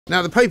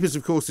Now, the papers,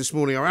 of course, this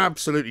morning are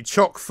absolutely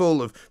chock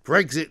full of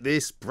Brexit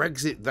this,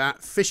 Brexit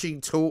that,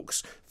 fishing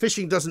talks.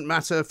 Fishing doesn't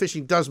matter.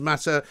 Fishing does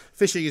matter.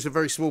 Fishing is a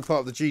very small part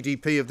of the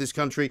GDP of this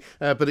country,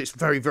 but it's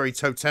very, very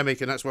totemic,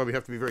 and that's why we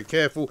have to be very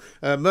careful.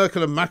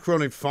 Merkel and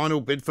Macron in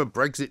final bid for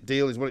Brexit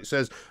deal is what it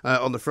says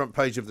on the front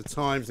page of the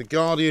Times. The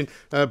Guardian,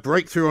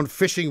 breakthrough on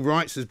fishing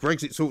rights as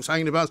Brexit talks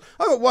hanging about.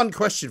 I've got one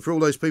question for all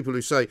those people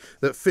who say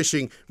that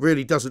fishing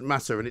really doesn't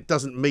matter and it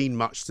doesn't mean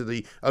much to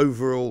the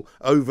overall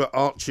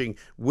overarching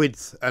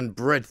width and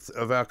breadth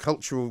of our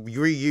cultural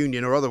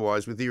reunion or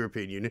otherwise with the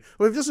European Union.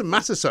 Well, if it doesn't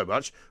matter so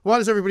much, why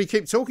does everybody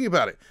keep talking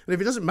about it? And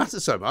if it doesn't matter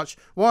so much,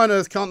 why on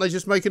earth can't they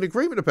just make an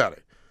agreement about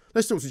it?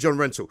 Let's talk to John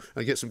Rentoul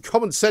and get some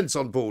common sense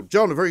on board.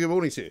 John, a very good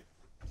morning to you.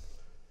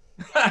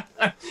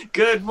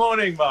 Good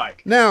morning,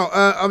 Mike.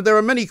 Now, there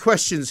are many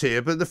questions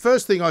here, but the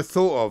first thing I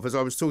thought of as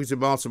I was talking to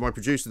Martin, my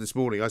producer, this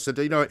morning, I said,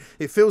 you know,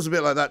 it feels a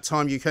bit like that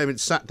time you came and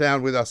sat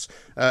down with us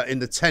in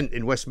the tent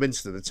in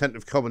Westminster, the tent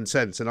of common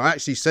sense. And I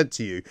actually said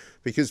to you,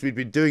 because we'd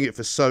been doing it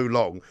for so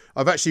long,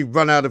 I've actually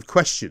run out of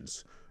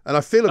questions. And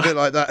I feel a bit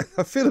like that.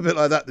 I feel a bit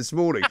like that this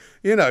morning.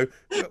 You know,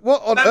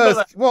 what on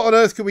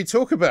earth can we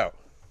talk about?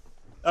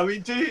 I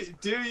mean,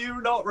 do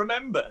you not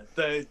remember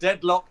the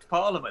deadlocked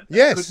Parliament?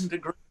 Yes. Couldn't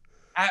agree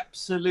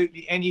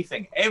absolutely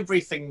anything.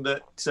 Everything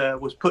that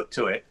was put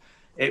to it,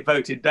 it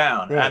voted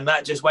down, yeah. And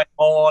that just went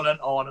on and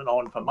on and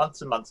on for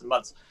months and months and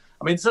months.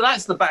 I mean, so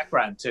that's the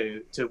background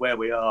to where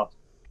we are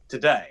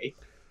today.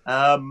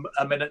 I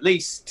mean, at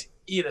least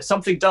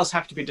something does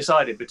have to be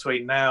decided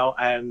between now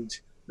and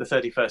the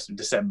 31st of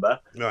December.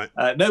 Right.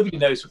 Nobody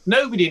knows,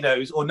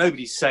 or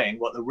nobody's saying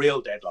what the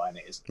real deadline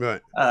is. Right.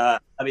 I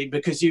mean,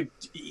 because you've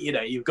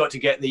got to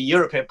get the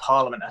European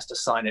Parliament has to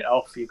sign it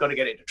off. You've got to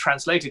get it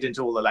translated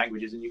into all the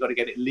languages, and you've got to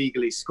get it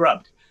legally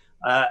scrubbed.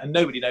 And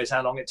nobody knows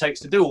how long it takes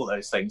to do all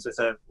those things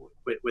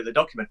with a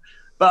document.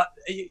 But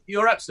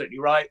you're absolutely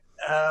right.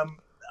 I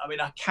mean,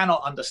 I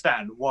cannot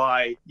understand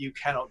why you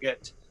cannot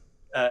get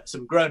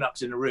some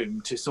grown-ups in a room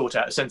to sort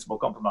out a sensible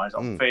compromise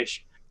on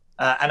fish.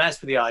 And as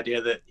for the idea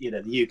that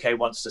the UK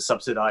wants to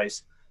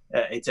subsidise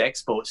its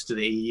exports to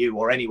the EU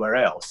or anywhere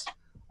else,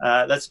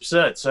 that's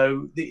absurd.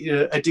 So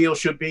a deal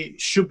should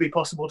be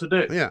possible to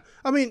do. Yeah,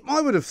 I mean,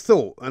 I would have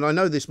thought, and I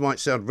know this might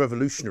sound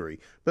revolutionary,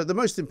 but the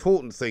most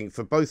important thing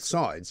for both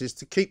sides is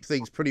to keep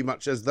things pretty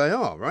much as they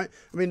are, right?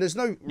 I mean, there's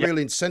no real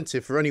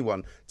incentive for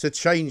anyone to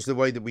change the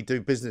way that we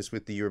do business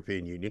with the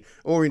European Union,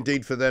 or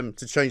indeed for them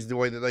to change the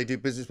way that they do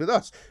business with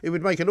us. It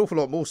would make an awful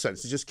lot more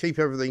sense to just keep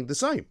everything the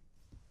same.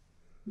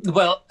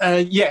 Well,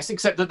 yes,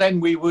 except that then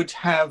we would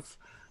have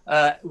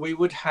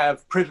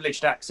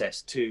privileged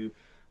access to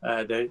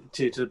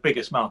the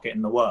biggest market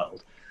in the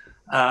world.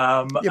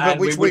 But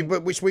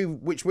which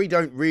we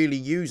don't really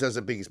use as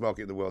the biggest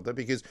market in the world, though,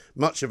 because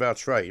much of our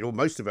trade, or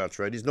most of our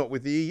trade, is not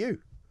with the EU.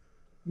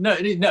 No,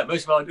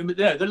 most of our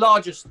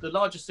the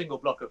largest single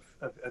block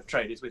of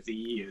trade is with the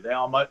EU.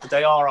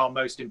 They are our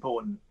most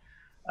important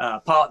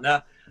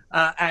partner.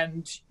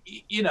 And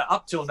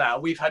up till now,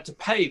 we've had to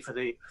pay for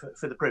the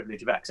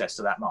privilege of access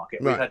to that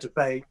market. Right. We've had to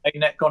pay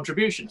net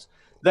contributions.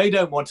 They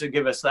don't want to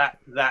give us that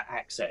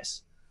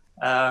access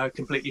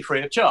completely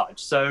free of charge.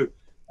 So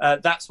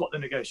that's what the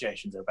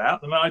negotiations are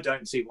about. And I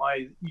don't see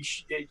why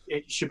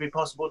it should be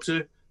possible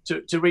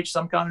to reach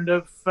some kind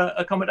of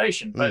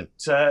accommodation. But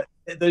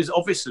there's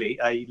obviously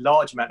a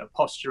large amount of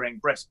posturing,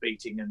 breast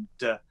beating, and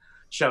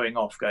showing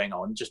off going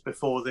on just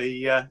before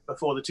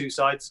the two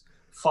sides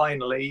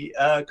finally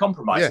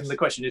compromise. Yes. And the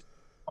question is,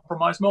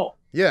 compromise more.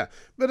 Yeah,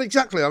 but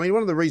exactly. I mean,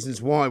 one of the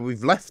reasons why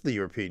we've left the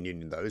European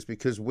Union, though, is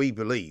because we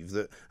believe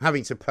that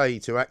having to pay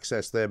to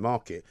access their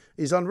market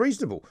is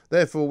unreasonable.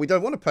 Therefore, we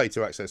don't want to pay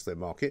to access their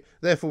market.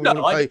 Therefore, we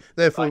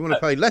want to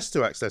pay less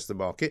to access the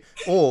market,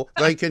 or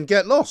they can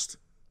get lost.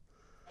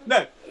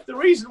 No, the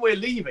reason we're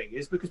leaving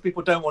is because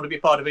people don't want to be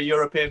part of a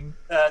European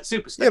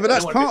superstate. Yeah, but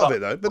that's part of it,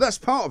 though. But that's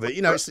part of it.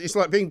 It's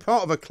like being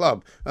part of a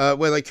club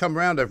where they come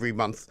round every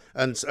month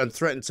and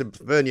threaten to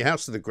burn your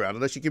house to the ground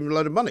unless you give them a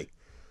load of money.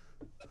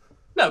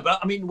 No, but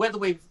I mean, whether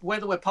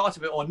we're part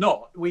of it or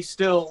not,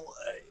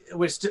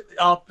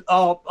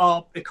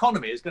 our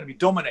economy is going to be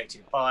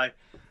dominated by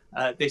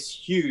this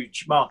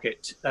huge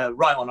market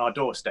right on our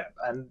doorstep,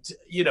 and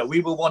we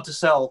will want to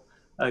sell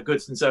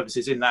goods and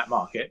services in that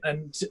market,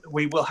 and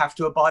we will have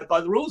to abide by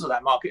the rules of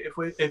that market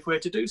if we're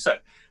to do so.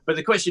 But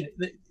the question,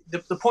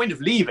 the point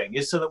of leaving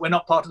is so that we're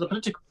not part of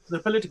the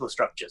political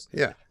structures.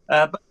 Yeah.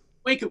 But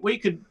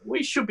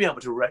we should be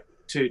able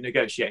to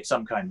negotiate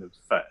some kind of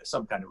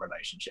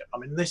relationship. I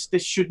mean, this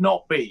should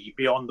not be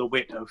beyond the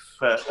wit of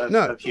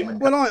human.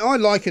 Well, I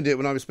likened it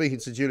when I was speaking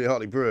to Julia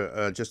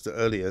Hartley-Brewer just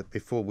earlier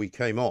before we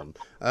came on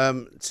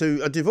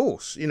to a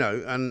divorce.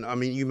 And I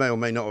mean, you may or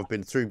may not have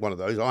been through one of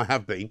those. I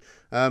have been,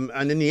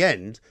 and in the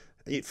end,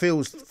 it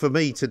feels for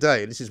me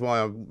today, and this is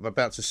why I'm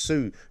about to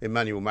sue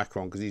Emmanuel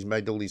Macron, because he's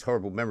made all these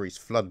horrible memories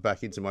flood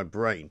back into my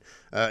brain.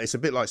 It's a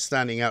bit like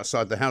standing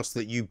outside the house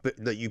that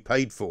you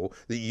paid for,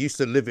 that you used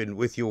to live in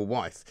with your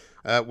wife,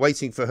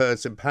 waiting for her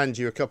to hand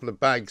you a couple of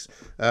bags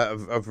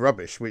of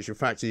rubbish, which in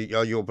fact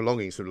are your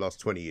belongings for the last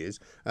 20 years,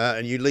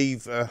 and you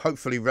leave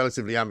hopefully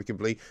relatively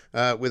amicably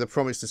with a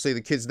promise to see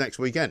the kids next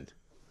weekend.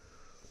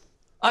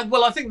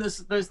 Well, I think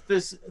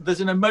there's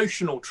an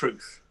emotional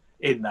truth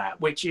in that,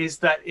 which is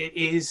that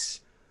it's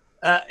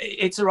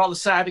a rather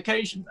sad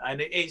occasion, and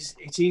it's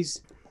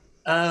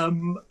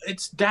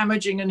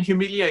damaging and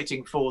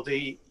humiliating for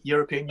the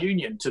European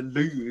Union to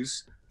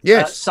lose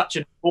such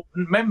an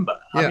important member.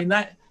 I mean,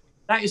 that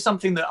is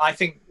something that I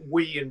think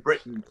we in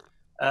Britain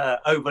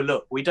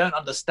overlook. We don't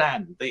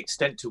understand the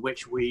extent to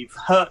which we've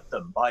hurt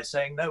them by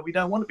saying, no, we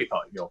don't want to be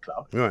part of your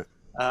club. Right.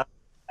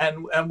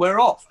 And we're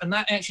off, and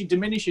that actually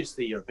diminishes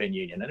the European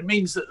Union, and it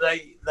means that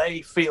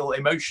they feel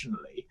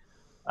emotionally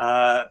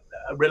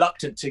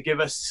reluctant to give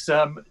us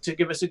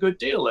a good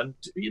deal, and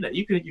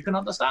you can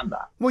understand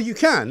that. Well, you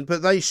can,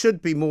 but they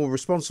should be more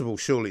responsible,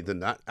 surely, than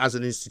that as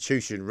an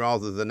institution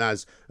rather than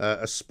as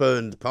a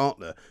spurned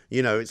partner.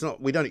 It's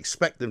not. We don't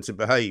expect them to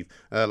behave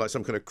like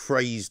some kind of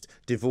crazed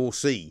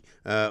divorcee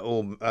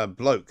or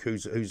bloke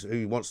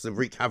who wants to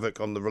wreak havoc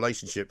on the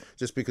relationship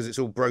just because it's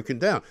all broken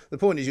down. The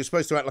point is, you're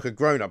supposed to act like a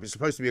grown-up. It's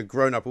supposed to be a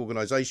grown-up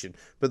organisation.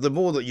 But the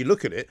more that you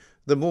look at it,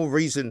 the more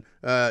reason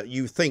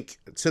you think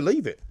to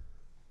leave it.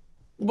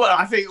 Well,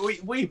 I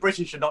think we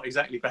British are not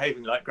exactly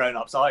behaving like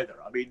grown-ups either.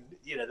 I mean,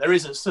 there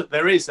is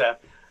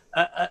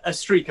a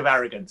streak of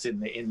arrogance in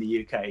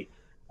the UK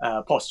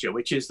posture,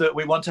 which is that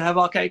we want to have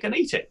our cake and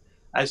eat it.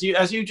 As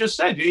you just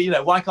said,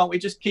 why can't we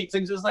just keep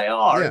things as they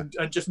are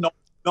and just not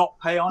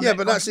pay on? Yeah,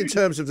 but that's in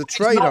terms of the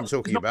trade I'm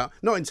talking about,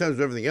 not in terms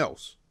of everything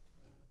else.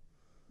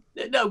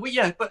 No, we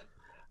are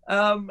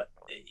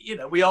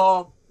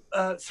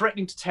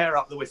threatening to tear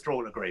up the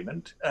withdrawal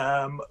agreement,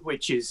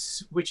 which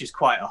is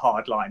quite a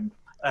hard line.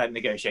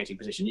 Negotiating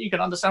position. You can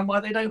understand why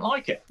they don't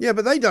like it. Yeah,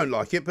 but they don't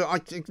like it. But I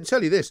can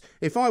tell you this: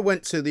 if I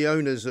went to the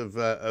owners of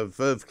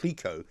Veuve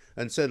Clicquot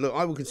and said, "Look,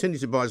 I will continue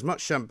to buy as much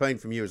champagne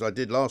from you as I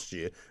did last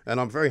year, and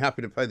I'm very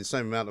happy to pay the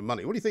same amount of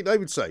money," what do you think they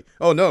would say?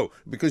 "Oh no,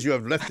 because you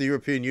have left the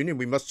European Union,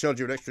 we must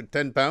charge you an extra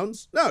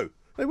 £10." No,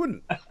 they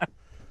wouldn't.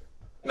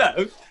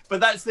 No,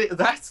 but that's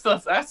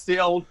the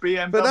old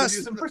BMW. But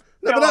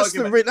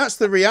that's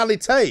the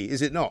reality,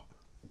 is it not?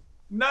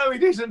 No,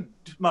 it isn't,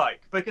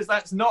 Mike, because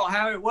that's not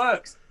how it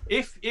works.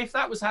 If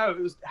that was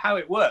how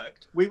it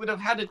worked, we would have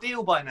had a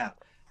deal by now.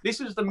 This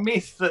was the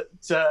myth that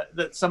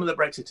some of the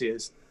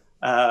Brexiteers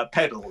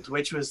peddled,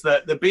 which was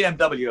that the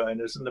BMW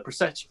owners and the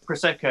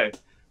Prosecco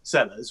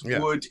sellers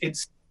would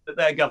insist that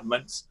their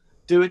governments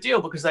do a deal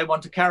because they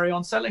want to carry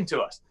on selling to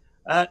us.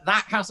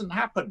 That hasn't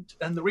happened,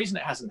 and the reason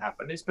it hasn't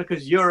happened is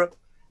because Europe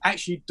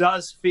actually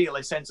does feel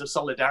a sense of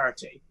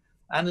solidarity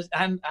and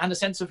a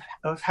sense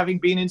of having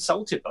been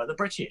insulted by the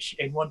British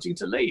in wanting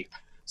to leave.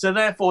 So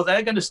therefore,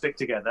 they're going to stick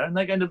together, and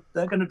they're going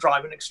to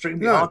drive an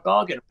extremely hard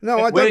bargain. No,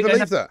 I don't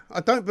believe that. I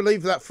don't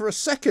believe that for a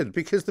second,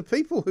 because the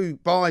people who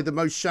buy the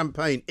most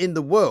champagne in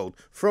the world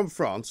from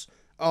France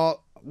are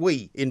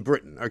we in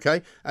Britain,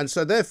 okay? And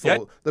so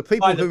therefore, the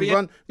people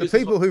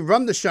who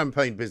run the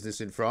champagne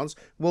business in France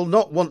will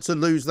not want to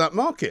lose that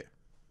market.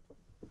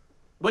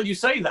 Well, you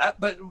say that,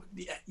 but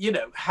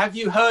have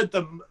you heard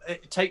them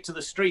take to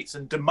the streets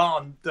and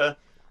demand a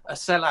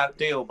sellout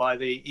deal by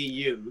the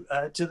EU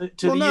to the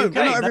UK? No,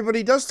 but not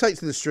everybody does take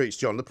to the streets,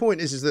 John. The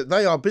point is that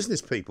they are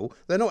business people.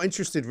 They're not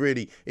interested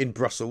really in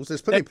Brussels.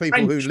 There's plenty of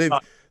people who live.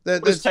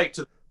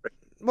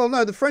 Well,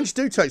 no, the French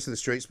do take to the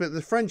streets, but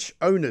the French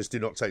owners do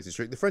not take to the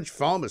street. The French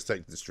farmers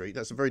take to the street.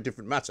 That's a very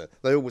different matter.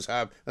 They always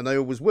have, and they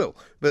always will.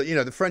 But,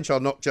 the French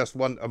are not just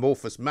one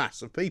amorphous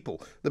mass of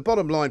people. The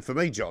bottom line for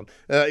me, John,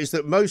 is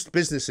that most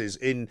businesses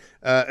in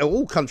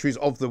all countries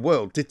of the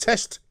world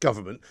detest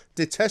government,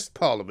 detest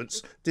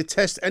parliaments,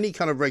 detest any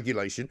kind of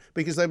regulation,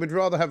 because they would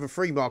rather have a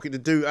free market to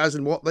do as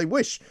and what they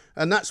wish.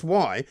 And that's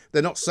why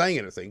they're not saying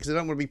anything, because they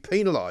don't want to be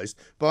penalised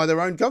by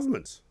their own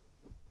governments.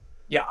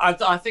 Yeah,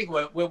 I think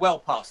we're well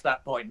past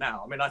that point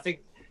now. I mean, I think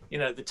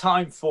the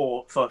time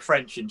for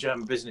French and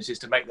German businesses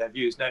to make their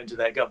views known to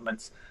their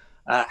governments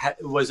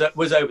was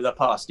over the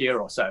past year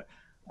or so,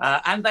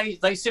 and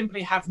they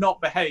simply have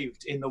not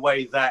behaved in the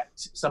way that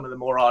some of the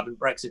more ardent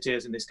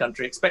Brexiteers in this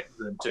country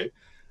expected them to.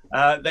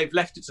 They've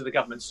left it to the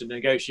governments to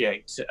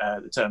negotiate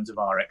the terms of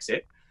our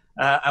exit,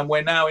 and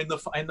we're now in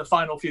the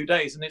final few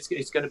days, and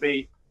it's going to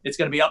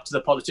be up to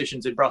the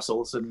politicians in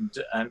Brussels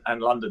and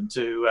London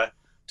to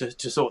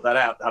sort that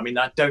out. I mean,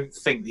 I don't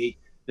think the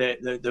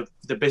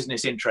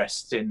business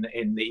interests in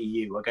the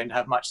EU are going to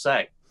have much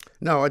say.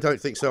 No, I don't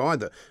think so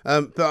either.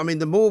 But I mean,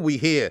 the more we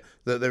hear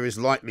that there is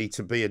likely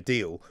to be a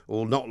deal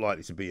or not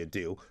likely to be a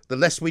deal, the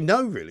less we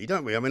know, really,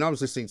 don't we? I mean, I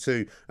was listening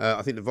to,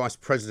 I think, the Vice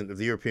President of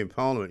the European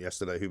Parliament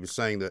yesterday, who was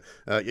saying that,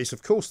 yes,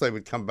 of course, they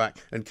would come back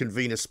and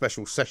convene a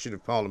special session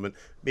of Parliament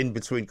in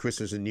between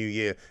Christmas and New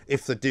Year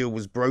if the deal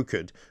was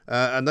brokered,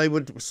 and they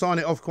would sign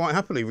it off quite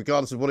happily,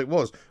 regardless of what it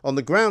was, on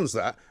the grounds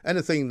that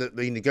anything that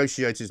the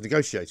negotiators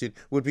negotiated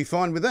would be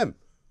fine with them.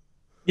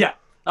 Yeah.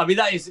 I mean,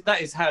 that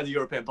is how the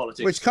European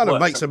politics Which kind of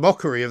works. makes a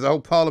mockery of the whole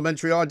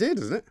parliamentary idea,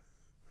 doesn't it?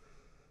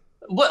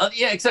 Well,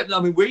 yeah, except, I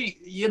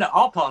mean,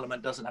 our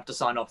parliament doesn't have to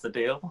sign off the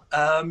deal.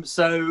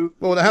 So.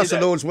 Well, the House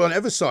of Lords won't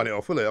ever sign it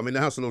off, will it? I mean, the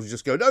House of Lords will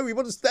just go, no, we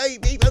want to stay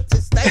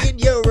in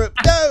Europe,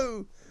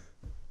 no!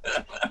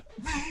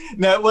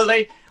 No, well,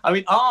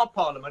 our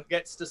parliament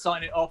gets to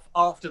sign it off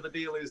after the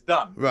deal is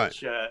done. Right.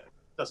 Which,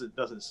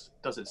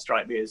 doesn't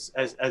strike me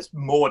as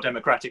more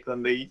democratic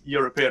than the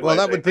European. Well,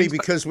 that would be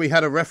because we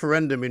had a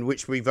referendum in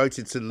which we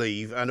voted to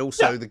leave, and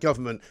also the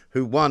government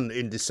who won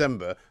in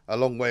December, a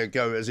long way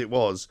ago as it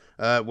was,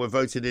 were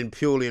voted in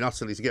purely and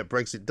utterly to get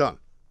Brexit done.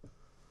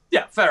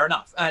 Yeah, fair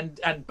enough.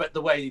 But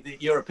the way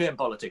that European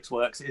politics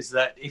works is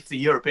that if the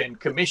European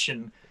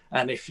Commission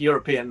and if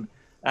European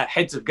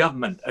heads of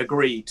government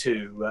agree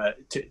to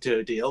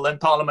a deal, then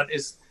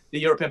the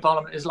European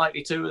Parliament is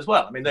likely to as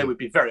well. I mean, they would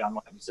be very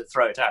unlikely to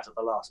throw it out at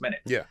the last minute.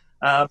 Yeah.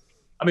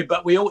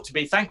 But we ought to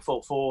be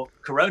thankful for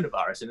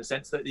coronavirus in the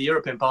sense that the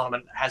European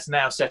Parliament has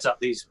now set up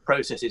these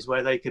processes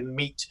where they can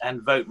meet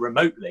and vote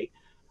remotely.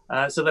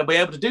 So they'll be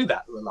able to do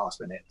that at the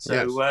last minute. So,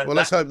 yes. Well,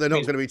 let's hope they're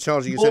not going to be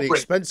charging us any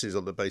expenses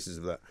on the basis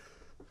of that.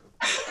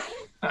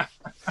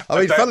 I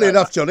mean, funnily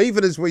enough, John,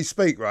 even as we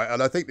speak, right,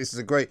 and I think this is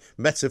a great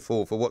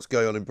metaphor for what's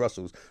going on in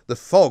Brussels, the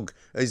fog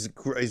is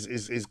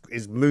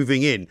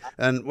moving in.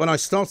 And when I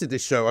started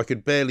this show, I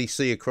could barely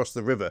see across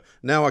the river.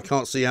 Now I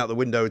can't see out the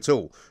window at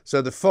all.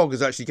 So the fog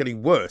is actually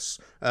getting worse,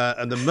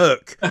 and the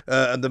murk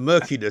and the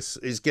murkiness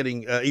is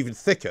getting even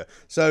thicker.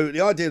 So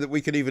the idea that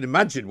we can even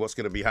imagine what's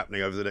going to be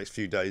happening over the next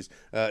few days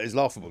is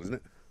laughable, isn't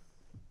it?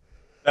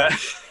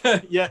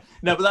 Yeah,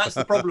 no, but that's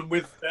the problem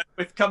with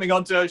coming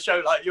onto a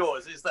show like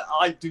yours, is that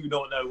I do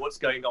not know what's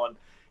going on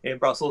in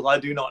Brussels. I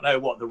do not know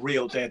what the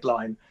real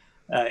deadline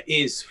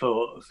is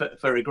for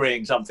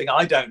agreeing something.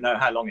 I don't know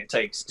how long it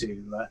takes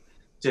to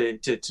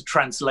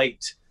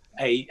translate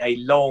a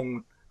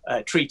long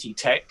treaty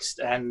text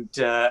and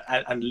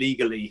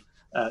legally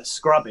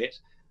scrub it.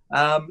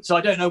 So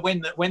I don't know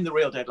when the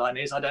real deadline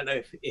is. I don't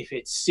know if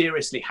it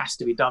seriously has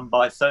to be done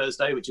by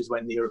Thursday, which is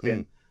when the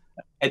European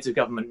heads of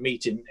government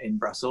meet in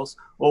Brussels,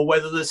 or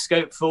whether there's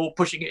scope for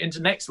pushing it into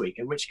next week,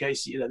 in which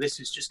case, this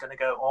is just going to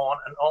go on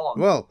and on.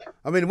 Well,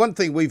 I mean, one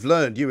thing we've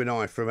learned, you and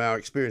I, from our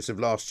experience of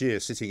last year,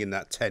 sitting in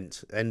that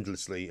tent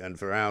endlessly and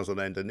for hours on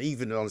end, and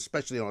even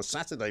especially on a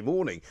Saturday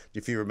morning,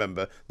 if you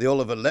remember, the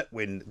Oliver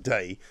Letwin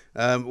day,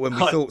 when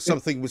we thought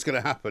something was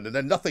going to happen, and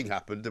then nothing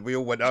happened, and we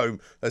all went home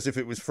as if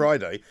it was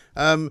Friday.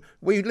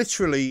 We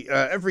literally,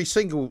 every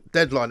single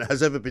deadline that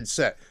has ever been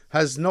set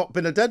has not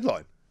been a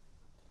deadline.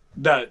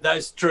 No,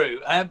 that's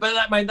true.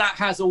 But that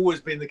has always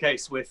been the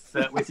case with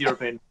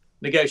European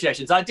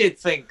negotiations. I did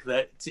think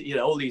that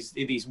all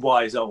these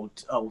wise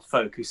old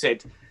folk who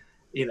said,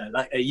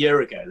 like a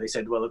year ago, they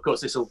said, well, of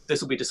course this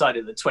will be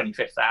decided at the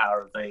 25th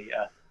hour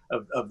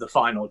of the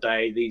final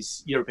day.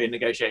 These European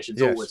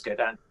negotiations always go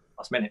down to the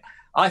last minute.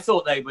 I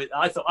thought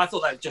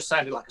that just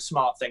sounded like a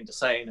smart thing to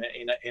say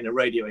in a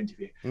radio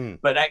interview,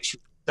 but actually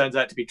it turns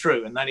out to be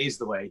true, and that is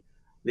the way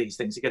these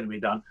things are going to be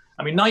done.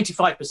 I mean,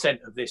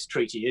 95% of this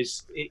treaty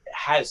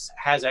has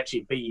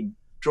actually been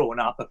drawn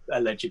up,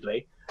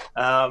 allegedly.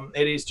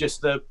 It is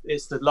just the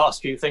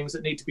last few things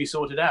that need to be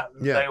sorted out.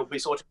 And they will be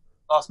sorted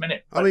last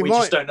minute. I mean, we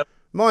just don't know.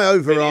 My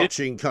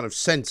overarching kind of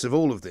sense of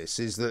all of this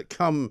is that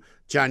come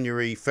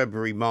January,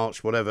 February,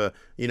 March, whatever,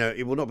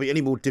 it will not be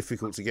any more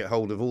difficult to get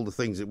hold of all the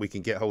things that we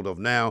can get hold of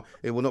now.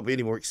 It will not be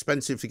any more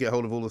expensive to get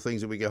hold of all the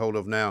things that we get hold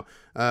of now.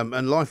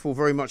 And life will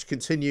very much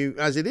continue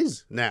as it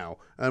is now.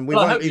 And we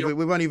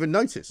won't even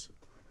notice.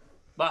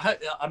 But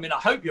I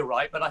hope you're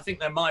right, but I think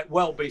there might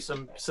well be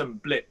some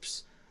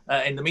blips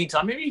in the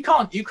meantime. I mean,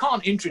 you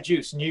can't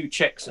introduce new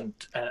checks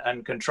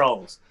and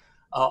controls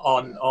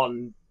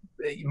on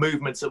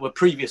movements that were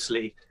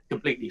previously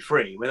completely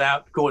free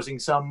without causing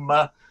some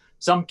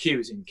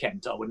queues in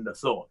Kent, I wouldn't have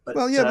thought. But,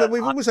 but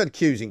we've always had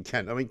queues in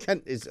Kent. I mean,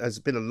 Kent has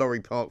been a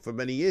lorry park for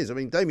many years. I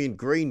mean, Damien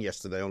Green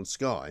yesterday on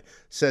Sky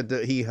said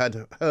that he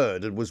had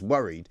heard and was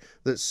worried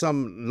that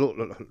some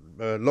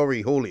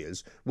lorry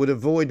hauliers would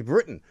avoid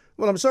Britain.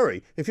 Well, I'm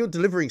sorry, if you're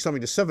delivering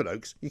something to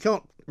Sevenoaks, you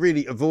can't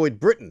really avoid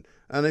Britain.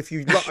 And if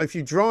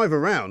you drive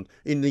around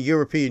in the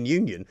European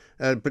Union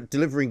but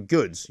delivering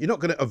goods, you're not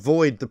going to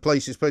avoid the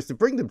place you're supposed to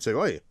bring them to,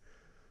 are you?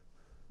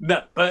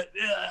 No, but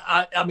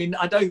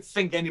I don't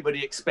think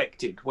anybody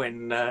expected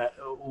when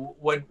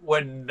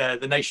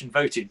the nation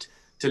voted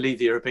to leave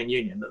the European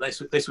Union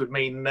that this would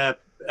mean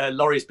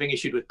lorries being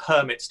issued with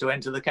permits to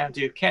enter the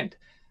county of Kent.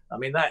 I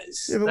mean,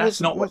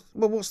 that's not what.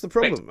 Well, what's the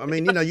problem? I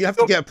mean, you have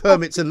to get a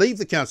permit to leave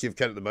the county of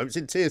Kent at the moment. It's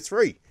in tier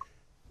 3.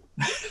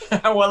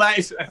 Well,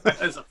 that's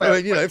a fair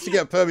I mean, if you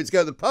get a permit to go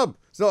to the pub,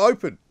 it's not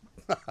open.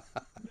 Yeah,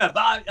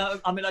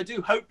 but I mean, I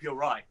do hope you're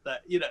right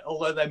that,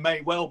 although there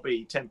may well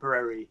be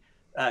temporary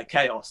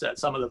chaos at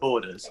some of the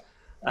borders,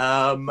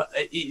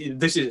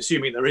 this is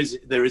assuming there is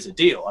a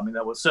deal. I mean,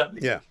 there will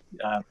certainly yeah.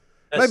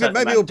 Be,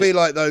 maybe it'll be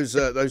like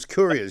those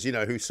couriers,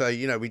 who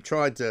say, we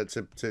tried to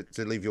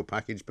leave your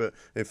package, but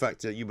in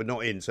fact you were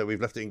not in, so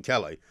we've left it in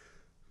Calais.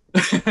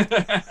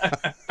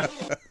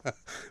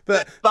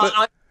 but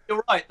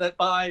you're right that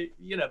by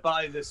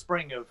the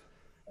spring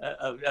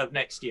of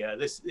next year,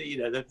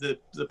 the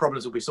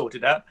problems will be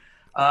sorted out,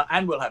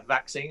 and we'll have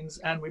vaccines,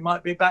 and we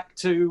might be back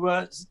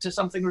to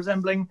something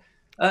resembling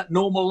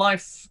normal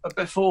life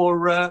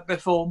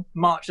before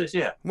March this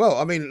year. Well,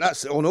 I mean,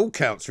 that's on all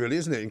counts, really,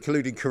 isn't it,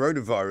 including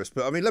coronavirus?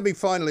 But I mean, let me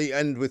finally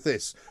end with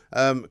this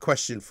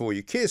question for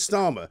you. Keir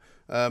Starmer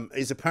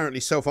is apparently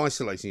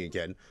self-isolating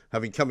again,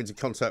 having come into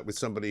contact with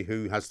somebody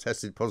who has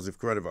tested positive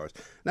coronavirus.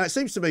 Now, it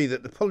seems to me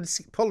that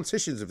the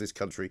politicians of this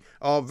country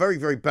are very,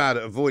 very bad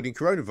at avoiding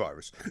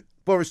coronavirus.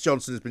 Boris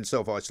Johnson has been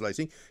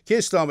self-isolating. Keir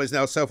Starmer is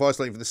now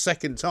self-isolating for the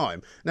second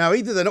time. Now,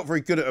 either they're not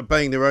very good at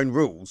obeying their own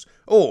rules,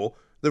 or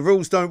the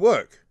rules don't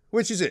work.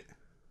 Which is it?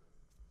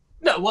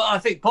 No, well, I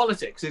think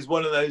politics is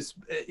one of those.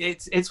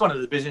 It's one of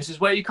the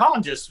businesses where you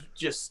can't just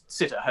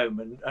sit at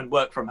home and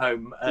work from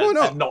home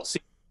and not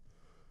see.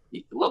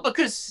 Well,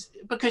 because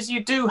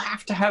you do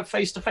have to have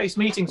face-to-face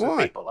meetings with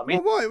people. I mean,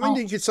 why? I mean,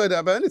 you could say that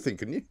about anything,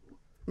 couldn't you?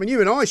 I mean, you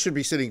and I should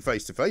be sitting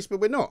face-to-face, but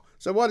we're not.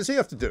 So why does he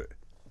have to do it?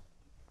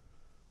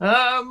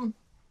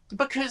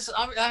 Because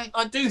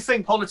I do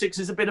think politics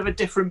is a bit of a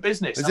different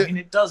business. I mean,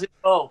 it does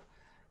involve.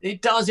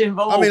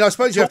 I mean, I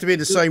suppose you have to be in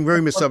the same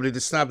room as somebody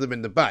to stab them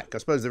in the back. I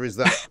suppose there is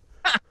that.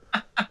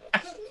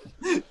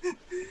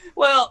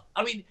 Well,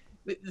 I mean,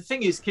 the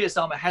thing is, Keir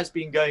Starmer has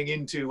been going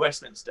into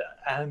Westminster,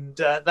 and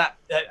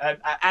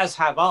as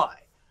have I,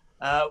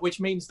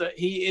 which means that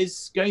he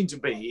is going to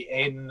be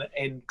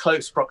in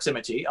close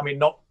proximity. I mean,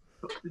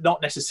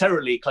 not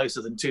necessarily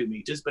closer than 2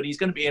 meters, but he's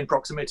going to be in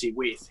proximity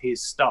with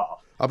his staff.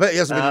 I bet he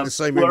hasn't been in the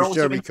same room as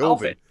Jeremy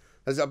Corbyn.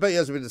 I bet he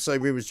hasn't been in the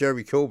same room as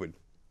Jeremy Corbyn.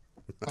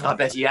 I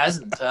bet he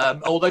hasn't.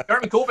 Although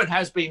Jeremy Corbyn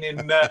has been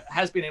in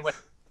Westminster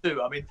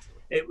too. I mean,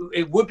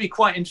 it would be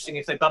quite interesting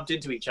if they bumped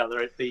into each other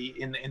at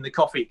in the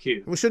coffee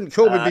queue. Well, shouldn't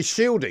Corbyn be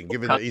shielding,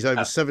 given that he's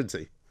over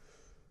 70?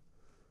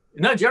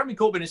 No, Jeremy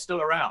Corbyn is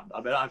still around.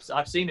 I mean,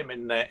 I've seen him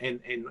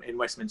in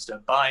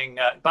Westminster buying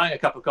a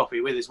cup of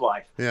coffee with his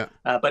wife. Yeah.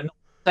 But not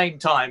at the same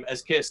time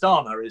as Keir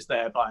Starmer is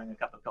there buying a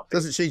cup of coffee.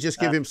 Doesn't she just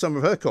give him some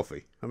of her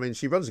coffee? I mean,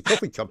 she runs a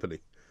coffee company.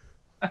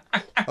 I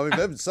mean, for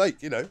heaven's sake,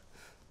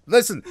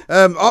 Listen,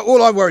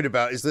 all I'm worried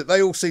about is that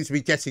they all seem to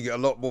be getting it a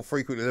lot more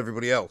frequently than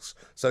everybody else.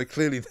 So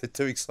clearly they're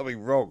doing something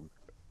wrong.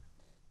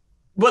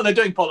 Well, they're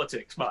doing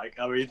politics, Mike.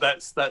 I mean,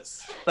 that's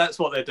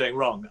what they're doing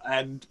wrong.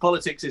 And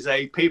politics is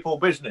a people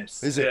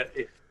business. Is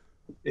it?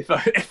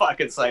 If I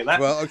could say that.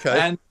 Well, okay.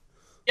 And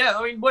yeah,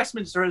 I mean,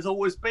 Westminster has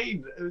always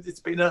been. It's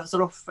been a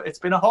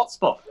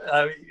hotspot.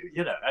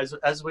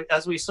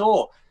 As we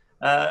saw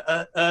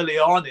early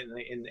on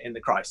in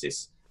the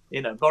crisis.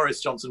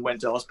 Boris Johnson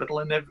went to hospital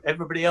and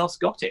everybody else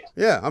got it.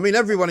 Yeah, I mean,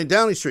 everyone in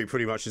Downing Street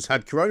pretty much has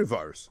had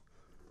coronavirus.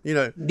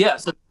 Yeah,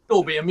 so they'll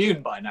all be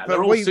immune by now.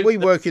 But we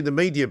work in the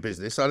media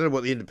business. I don't know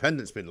what the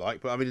Independent's been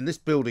like, but I mean, in this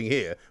building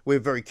here, we're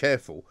very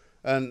careful.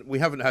 And we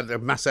haven't had a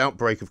mass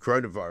outbreak of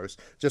coronavirus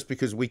just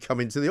because we come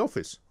into the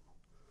office.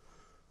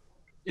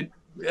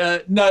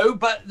 No,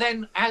 but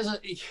then as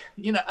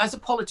a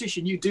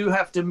politician, you do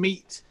have to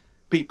meet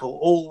people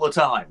all the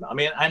time. I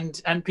mean,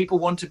 and people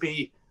want to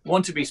be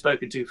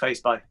spoken to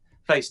face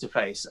to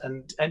face,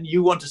 and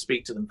you want to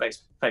speak to them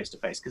face to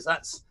face, because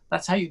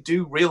that's how you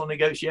do real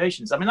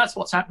negotiations. I mean, that's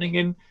what's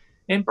happening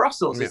in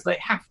Brussels. Is they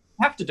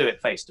have to do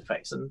it face to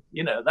face, and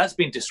that's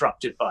been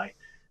disrupted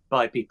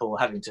by people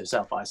having to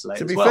self-isolate.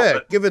 To be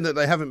fair, given that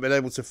they haven't been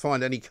able to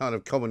find any kind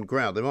of common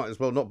ground, they might as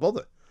well not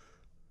bother.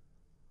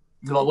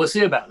 Well, we'll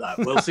see about that.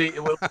 We'll see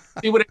what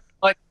it's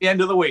like at the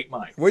end of the week,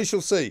 Mike. We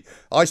shall see.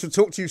 I shall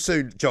talk to you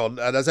soon, John,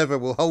 and as ever,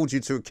 we'll hold you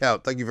to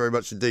account. Thank you very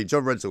much indeed.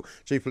 John Rentoul,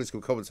 chief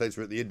political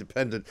commentator at The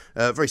Independent,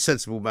 very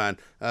sensible man,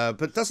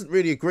 but doesn't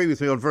really agree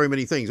with me on very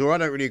many things, or I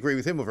don't really agree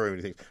with him on very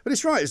many things. But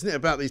it's right, isn't it,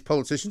 about these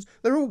politicians?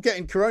 They're all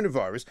getting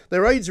coronavirus.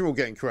 Their aides are all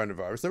getting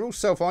coronavirus. They're all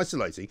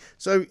self-isolating.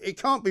 So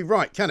it can't be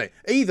right, can it?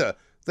 Either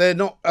they're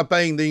not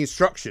obeying the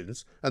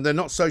instructions and they're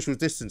not social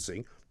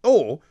distancing,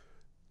 or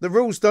the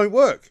rules don't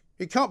work.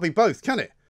 It can't be both, can it?